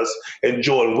with us and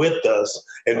joined with us.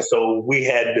 And so we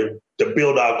had to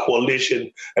build our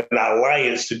coalition and our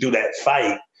alliance to do that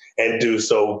fight and do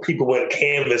so. People went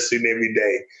canvassing every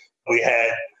day. We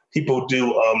had people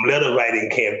do letter writing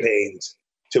campaigns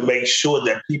to make sure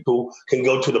that people can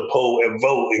go to the poll and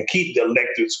vote and keep the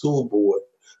elected school board.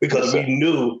 Because we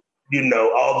knew,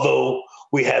 although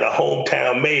we had a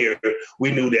hometown mayor,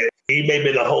 we knew that he may have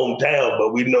been a hometown,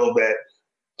 but we know that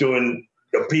during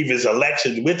the previous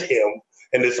elections with him,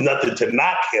 and it's nothing to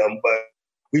knock him, but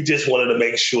we just wanted to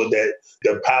make sure that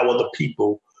the power of the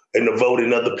people and the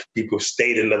voting of the people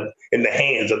stayed in the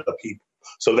hands of the people.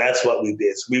 So that's what we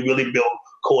did. So we really built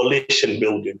coalition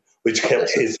building, which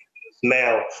kept his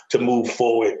now to move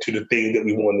forward to the thing that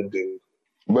we want to do.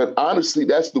 But honestly,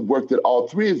 that's the work that all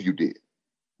three of you did.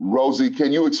 Rosie,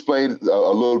 can you explain a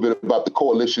little bit about the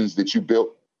coalitions that you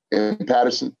built in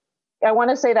Paterson? I want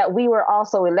to say that we were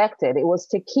also elected. It was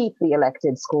to keep the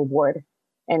elected school board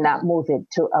and not move it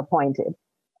to appointed.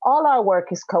 All our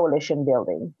work is coalition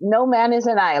building. No man is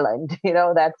an island.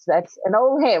 That's an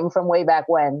old hymn from way back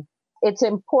when. It's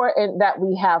important that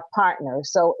we have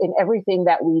partners. So in everything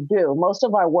that we do, most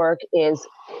of our work is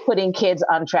putting kids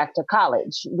on track to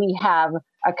college. We have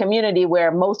a community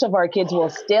where most of our kids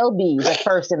will still be the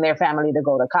first in their family to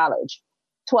go to college.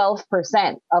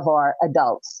 12% of our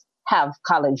adults have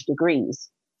college degrees.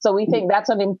 So we think that's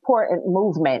an important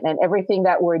movement, and everything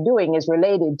that we're doing is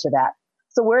related to that.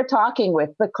 So we're talking with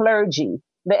the clergy,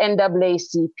 the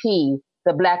NAACP,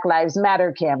 the Black Lives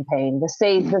Matter campaign, the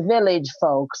Save the Village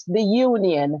folks, the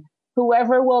union,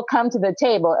 whoever will come to the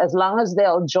table, as long as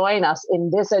they'll join us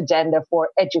in this agenda for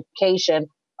education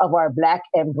of our Black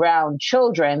and Brown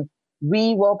children,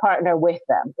 we will partner with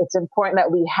them. It's important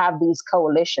that we have these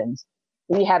coalitions.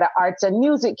 We had an arts and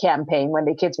music campaign when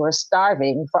the kids were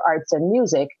starving for arts and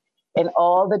music, and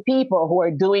all the people who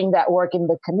are doing that work in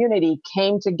the community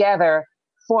came together,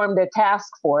 formed a task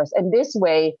force, and this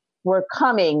way, we're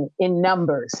coming in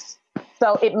numbers.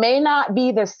 So it may not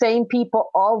be the same people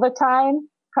all the time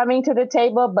coming to the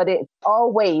table, but it's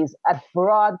always a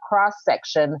broad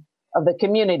cross-section of the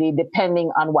community,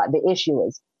 depending on what the issue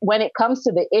is. When it comes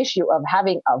to the issue of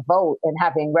having a vote and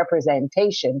having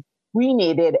representation, we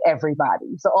needed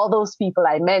everybody. So all those people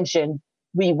I mentioned,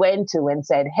 we went to and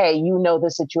said, hey, you know the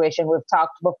situation, we've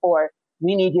talked before,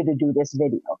 we need you to do this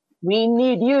video. We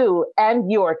need you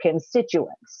and your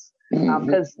constituents.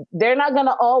 Because they're not going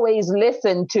to always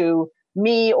listen to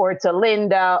me or to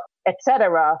Linda,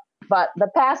 etc. But the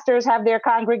pastors have their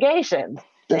congregations.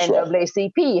 That's the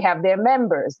NAACP have their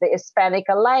members. The Hispanic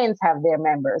Alliance have their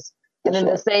members. And in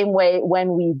the same way,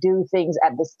 when we do things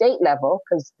at the state level,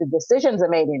 because the decisions are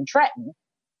made in Trenton,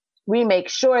 we make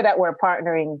sure that we're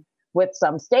partnering with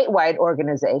some statewide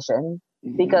organization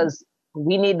because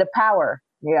we need the power,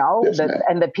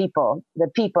 and the people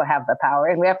have the power,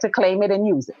 and we have to claim it and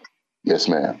use it. Yes,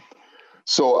 ma'am.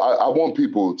 So I want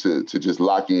people to just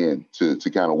lock in to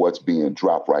kind of what's being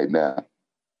dropped right now.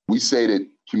 We say that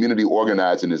community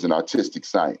organizing is an artistic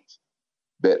science,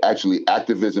 that actually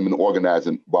activism and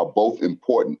organizing, while both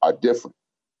important, are different.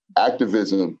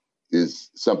 Activism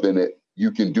is something that you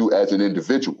can do as an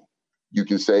individual. You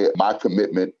can say, my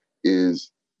commitment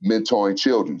is mentoring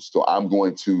children. So I'm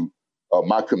going to,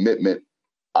 my commitment,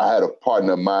 I had a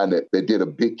partner of mine that did a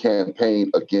big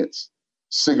campaign against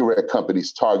cigarette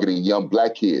companies targeting young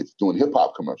Black kids doing hip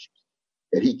hop commercials.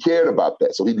 And he cared about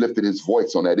that. So he lifted his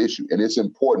voice on that issue. And it's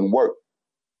important work.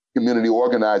 Community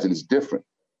organizing is different.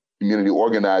 Community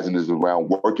organizing is around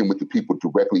working with the people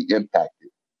directly impacted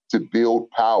to build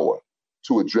power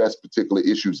to address particular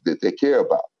issues that they care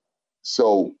about.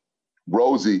 So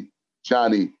Rosie,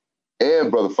 Johnny,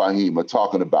 and Brother Fahim are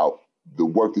talking about the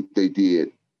work that they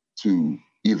did to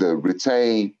either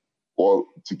retain or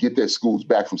to get their schools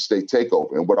back from state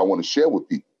takeover. And what I want to share with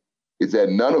people is that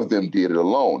none of them did it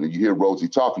alone. And you hear Rosie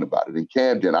talking about it. In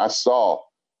Camden, I saw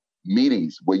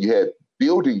meetings where you had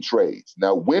building trades.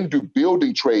 Now, when do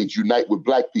building trades unite with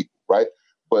Black people, right?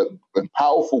 But the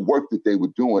powerful work that they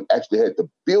were doing actually had the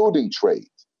building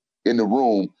trades in the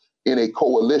room in a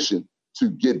coalition to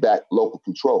get back local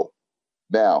control.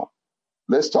 Now,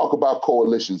 let's talk about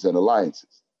coalitions and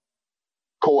alliances.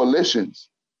 Coalitions,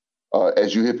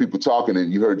 as you hear people talking,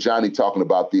 and you heard Johnny talking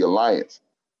about the alliance,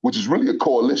 which is really a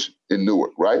coalition in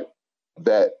Newark, right?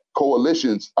 That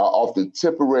coalitions are often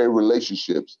temporary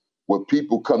relationships where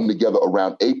people come together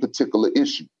around a particular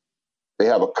issue. They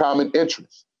have a common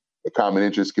interest. The common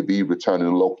interest could be returning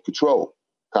to local control.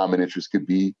 Common interest could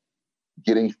be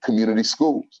getting community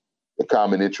schools. The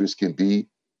common interest can be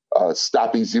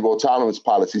stopping zero tolerance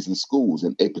policies in schools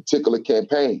in a particular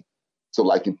campaign. So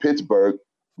like in Pittsburgh,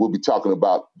 we'll be talking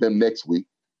about them next week.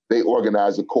 They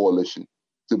organized a coalition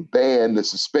to ban the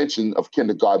suspension of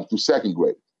kindergarten through second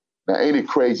grade. Now, ain't it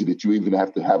crazy that you even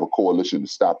have to have a coalition to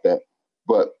stop that?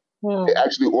 But they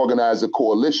actually organized a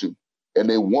coalition and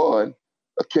they won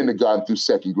a kindergarten through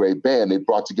second grade ban. They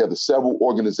brought together several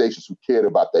organizations who cared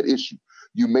about that issue.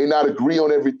 You may not agree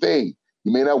on everything.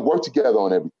 You may not work together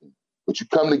on everything, but you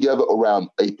come together around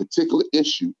a particular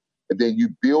issue and then you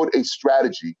build a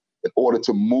strategy in order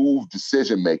to move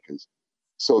decision makers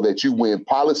so that you win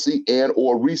policy and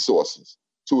or resources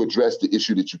to address the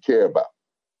issue that you care about.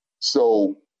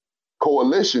 So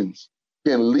coalitions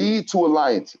can lead to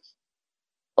alliances.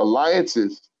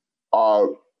 Alliances are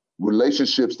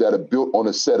relationships that are built on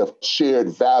a set of shared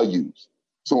values.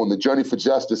 So in the Journey for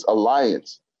Justice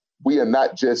Alliance, we are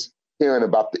not just caring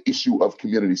about the issue of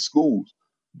community schools.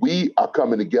 We are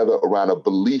coming together around a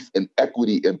belief in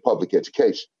equity in public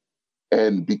education.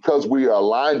 And because we are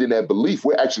aligned in that belief,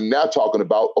 we're actually now talking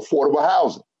about affordable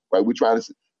housing, right? We're trying to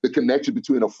see the connection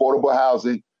between affordable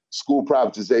housing, school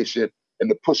privatization,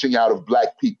 and the pushing out of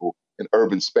Black people in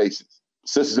urban spaces.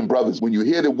 Sisters and brothers, when you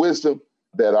hear the wisdom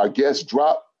that our guests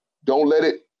drop, don't let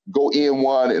it go in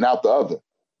one and out the other.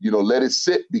 Let it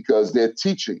sit because they're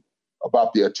teaching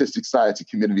about the artistic science and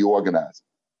community organizing.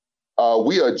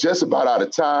 We are just about out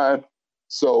of time.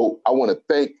 So I want to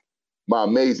thank my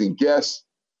amazing guests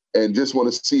and just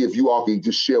want to see if you all can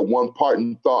just share one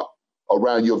parting thought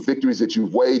around your victories that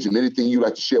you've waged and anything you'd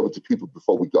like to share with the people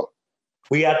before we go.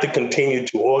 We have to continue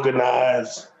to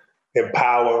organize,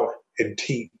 empower, and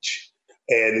teach.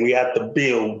 And we have to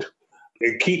build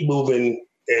and keep moving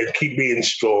and keep being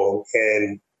strong.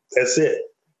 And that's it.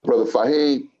 Brother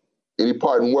Fahim, any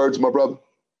parting words, my brother?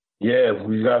 Yeah,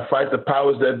 we got to fight the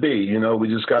powers that be. We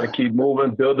just got to keep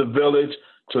moving, build a village.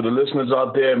 To the listeners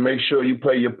out there, make sure you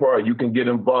play your part. You can get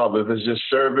involved. If it's just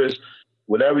service,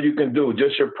 whatever you can do,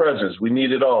 just your presence. We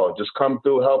need it all. Just come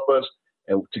through, help us,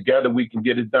 and together we can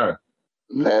get it done.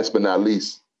 Last but not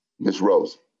least, Ms.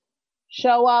 Rose.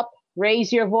 Show up,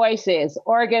 raise your voices,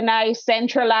 organize,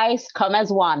 centralize, come as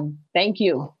one. Thank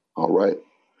you. All right.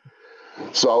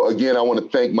 So again, I want to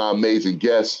thank my amazing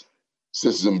guests,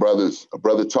 sisters and brothers. A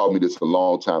brother taught me this a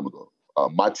long time ago.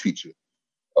 My teacher,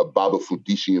 Baba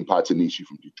Fundishi Mpatanishi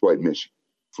from Detroit, Michigan.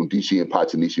 Fundishi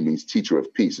Mpatanishi means teacher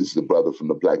of peace. This is a brother from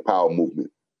the Black Power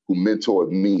movement who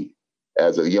mentored me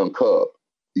as a young cub.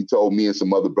 He told me and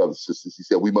some other brothers and sisters, he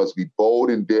said, we must be bold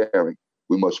and daring.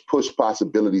 We must push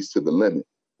possibilities to the limit,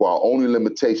 for our only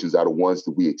limitations are the ones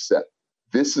that we accept.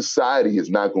 This society is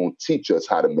not going to teach us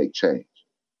how to make change.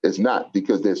 It's not,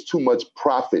 because there's too much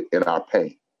profit in our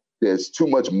pain. There's too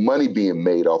much money being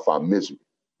made off our misery.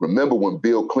 Remember when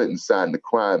Bill Clinton signed the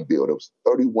crime bill, there was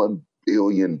 $31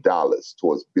 billion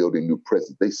towards building new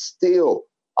prisons. They still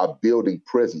are building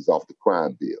prisons off the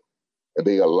crime bill. And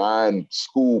they aligned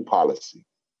school policy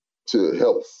to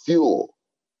help fuel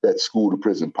that school to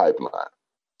prison pipeline.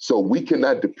 So we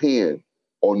cannot depend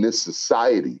on this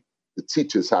society to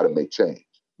teach us how to make change.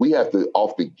 We have to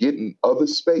often get in other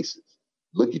spaces,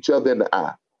 look each other in the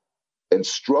eye, and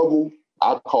struggle.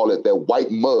 I call it that white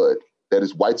mud that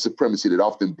is white supremacy that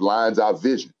often blinds our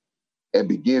vision, and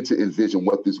begin to envision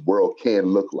what this world can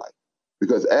look like.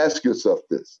 Because ask yourself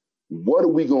this, what are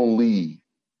we going to leave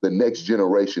the next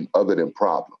generation other than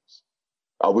problems?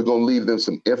 Are we going to leave them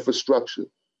some infrastructure?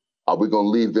 Are we going to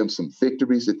leave them some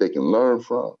victories that they can learn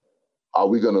from? Are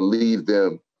we going to leave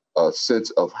them a sense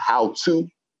of how to?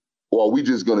 Or are we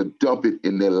just going to dump it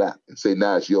in their lap and say,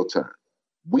 now it's your turn?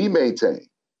 We maintain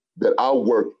that our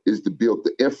work is to build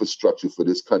the infrastructure for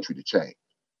this country to change,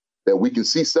 that we can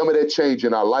see some of that change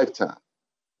in our lifetime.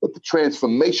 But the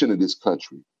transformation of this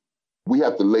country, we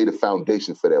have to lay the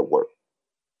foundation for that work.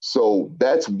 So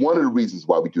that's one of the reasons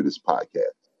why we do this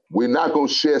podcast. We're not going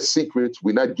to share secrets.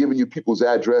 We're not giving you people's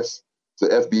address so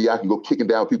FBI can go kicking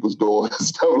down people's doors and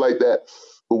stuff like that.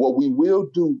 But what we will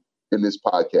do in this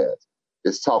podcast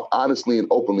is talk honestly and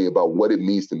openly about what it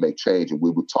means to make change. And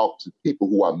we will talk to people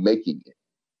who are making it.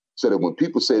 So that when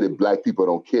people say that Black people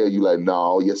don't care, you're like,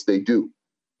 no, yes, they do.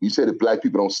 You say that Black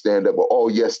people don't stand up, well, oh,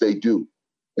 yes, they do.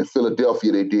 In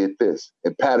Philadelphia, they did this.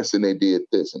 In Patterson, they did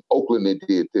this. In Oakland, they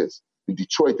did this. In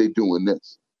Detroit, they're doing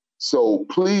this. So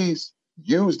please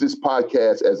use this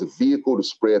podcast as a vehicle to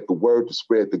spread the word, to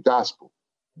spread the gospel,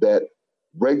 that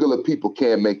regular people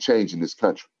can make change in this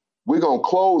country. We're going to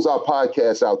close our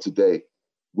podcast out today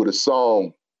with a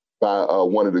song by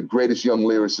one of the greatest young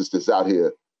lyricists that's out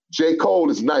here. J. Cole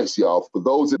is nice, y'all. For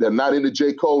those that are not into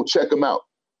J. Cole, check him out.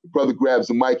 The brother grabs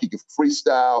the mic. He can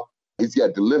freestyle. He's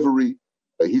got delivery.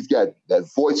 He's got that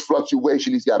voice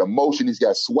fluctuation. He's got emotion. He's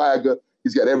got swagger.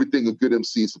 He's got everything a good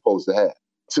MC is supposed to have.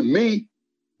 To me,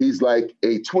 he's like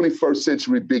a 21st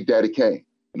century Big Daddy Kane.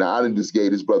 Now, I done just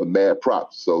gave his brother mad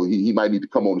props, so he might need to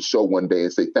come on the show one day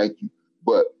and say thank you.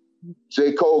 But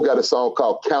J. Cole got a song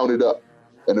called Count It Up.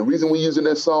 And the reason we're using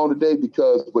that song today,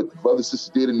 because what the brother and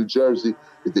sister did in New Jersey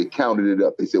is they counted it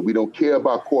up. They said, we don't care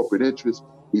about corporate interests.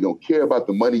 We don't care about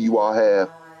the money you all have.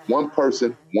 One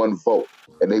person, one vote.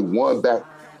 And they won back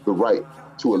the right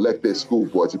to elect their school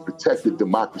boards and protected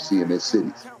democracy in their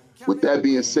cities. With that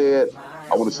being said,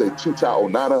 I want to say Tuta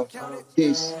Onana,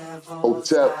 peace,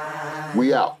 Hotep,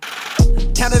 we out.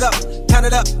 Count it up, count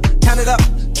it up, count it up,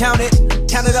 count it,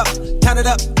 count it up, count it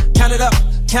up, count it up,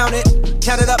 count it,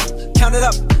 count it up, count it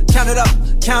up, count it up,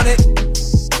 count it.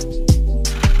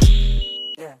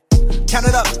 Count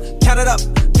it up, count it up,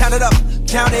 count it up,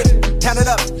 count it, count it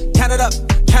up, count it up,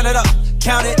 count it up,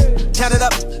 count it, count it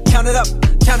up, count it up,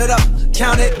 count it up,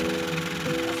 count it.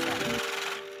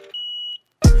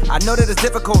 I know that it's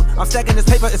difficult. I'm stacking this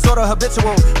paper, it's sort of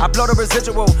habitual. I blow the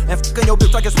residual and fucking your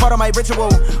bitch like it's part of my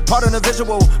ritual. Part of the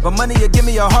visual, but money you give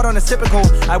me a heart on it's typical.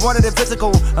 I wanted it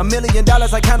physical, $1 million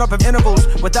I count up in intervals.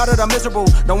 Without it I'm miserable,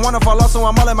 don't wanna fall off so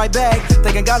I'm all in my bag.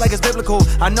 Thinking God like it's biblical,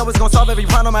 I know it's gonna solve every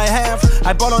problem I have.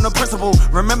 I ball on the principle,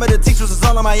 remember the teachers is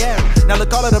all on my ass. Now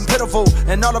look all of them pitiful,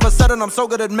 and all of a sudden I'm so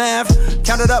good at math.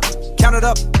 Count it up, count it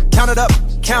up, count it up,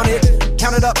 count it,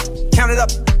 count it up, count it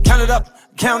up, count it up.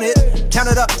 Count it, count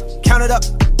it up, count it up,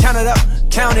 count it up,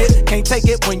 count it. Can't take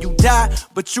it when you die,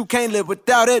 but you can't live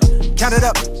without it. Count it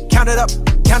up, count it up,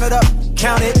 count it up,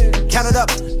 count it, count it up,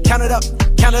 count it up,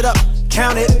 count it up,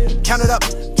 count it, count it up,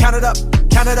 count it up,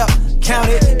 count it up, count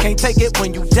it. Can't take it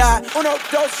when you die. Uno,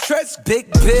 dos, tres.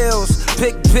 Big bills,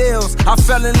 big bills. I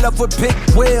fell in love with big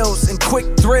wheels and quick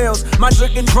thrills. My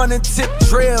drinking's running tip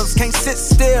drills. Can't sit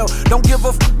still, don't give a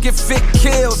f if it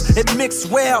kills. It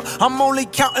mixed well, I'm only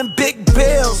counting big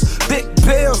bills, big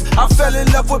bills. I fell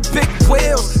in love with big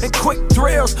wheels and quick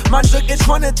thrills. My drinking's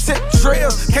running tip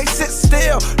drills. Can't sit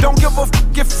still, don't give a f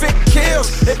if it kills.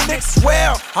 It mixed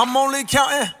well, I'm only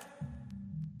counting